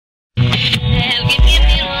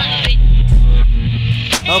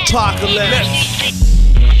Apakalypse.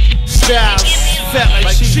 Styles fat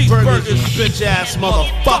like cheeseburgers, bitch ass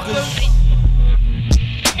motherfuckers.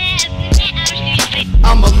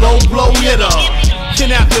 I'm a low blow hitter.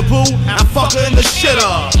 Kidnap your boo and fuck her in the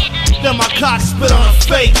shitter. Then my cock spit on her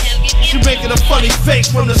face. She making a funny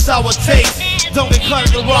face from the sour taste. Don't get caught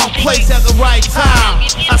in the wrong place at the right time.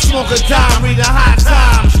 I smoke a dime, reading high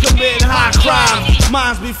times, committing high crimes.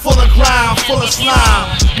 Minds be full of grime, full of slime.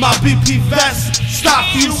 My BP vest stop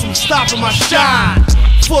you from stopping my shine.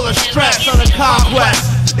 Full of stress on the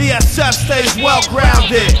conquest. ESF stays well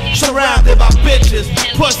grounded, surrounded by bitches,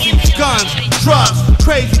 pussies, guns, drugs,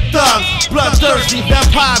 crazy thugs, bloodthirsty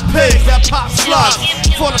vampire pigs that pop slugs.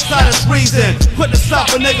 For the slightest reason, couldn't stop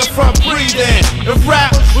a nigga from breathing. If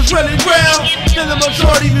rap was really real, then the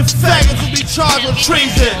majority of you faggots would be charged with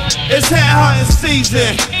treason. It's hand hunting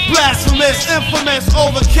season, blasphemous, infamous,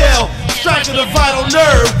 overkill, striking the vital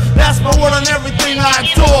nerve. That's my word on everything I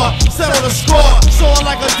adore. Settle the score, soaring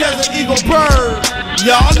like a desert eagle bird.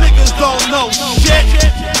 Y'all niggas don't know shit.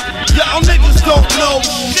 Y'all niggas don't know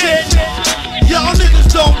shit. Y'all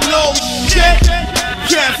niggas don't know shit.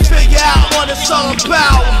 Can't figure out what it's all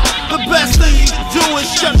about. The best thing you can do is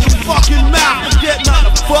shut your fucking mouth and get not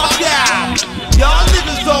the fuck out. Y'all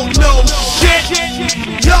niggas don't know shit.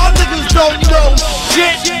 Y'all niggas don't know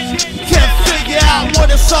shit. Can't figure out what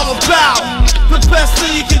it's all about. The best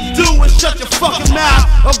thing you can do is shut your fucking mouth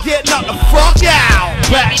or get not the fuck out.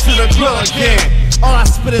 Back to the drill again. All I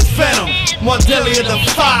spit is venom, more deadlier than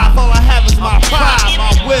 5. All I have is my pride,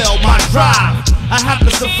 my will, my drive. I have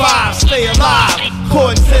to survive, stay alive,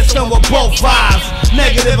 coexisting with both vibes.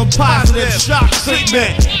 Negative and positive, shock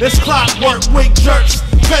treatment. It's clockwork, wink jerks,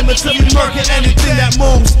 claiming to be murking anything that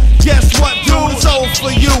moves. Guess what, dude? It's over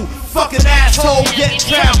for you. Fucking asshole, get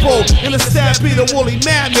trampled in the stampede of woolly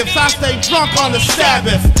mammoths. I stay drunk on the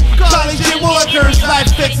Sabbath. College G workers, life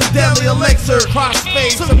fix a deadly elixir.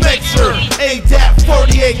 Crossfades a mixer. ADAP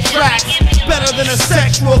 48 tracks, better than a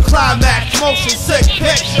sexual climax. Motion sick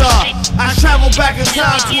picture. I travel back in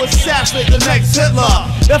time to assassinate the next Hitler.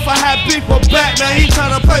 If I had beef with Batman, he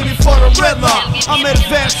tryna play me for the Riddler. I'm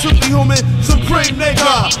advanced, superhuman, supreme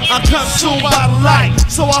nigga. I'm consumed by the light,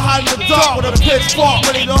 so I hide in the dark with a pitchfork,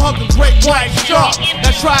 ready to hook a great white shark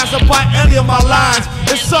that tries to bite any of my lines.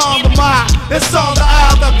 It's on the mind, it's on the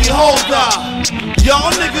eye of the beholder.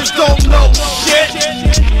 Y'all niggas don't know shit.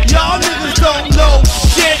 Y'all niggas don't know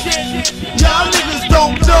shit. Y'all niggas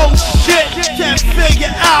don't know shit. Can't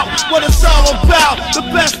figure out what it's all about. The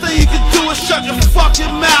best thing you can do is shut your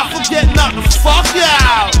fucking mouth and get knocked the fuck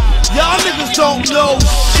out. Y'all niggas don't know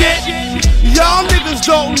shit. Y'all niggas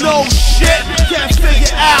don't know shit. Can't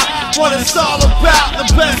figure out what it's all about.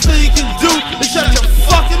 The best thing you can do is shut your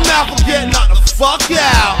fucking mouth and get knocked the fuck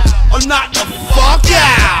out. Or knock the fuck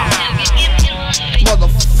out.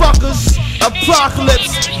 Motherfuckers,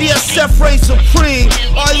 Apakalypse, ESF reign supreme.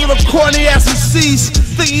 All you little corny ass MCs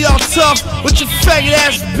thinking y'all tough with your faggot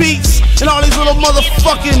ass beats and all these little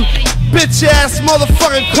motherfucking bitch ass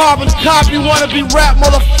motherfucking carbon copy wannabe rap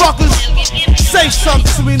motherfuckers. Say something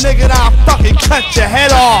to me, nigga, and I'll fucking cut your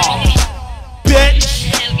head off, bitch.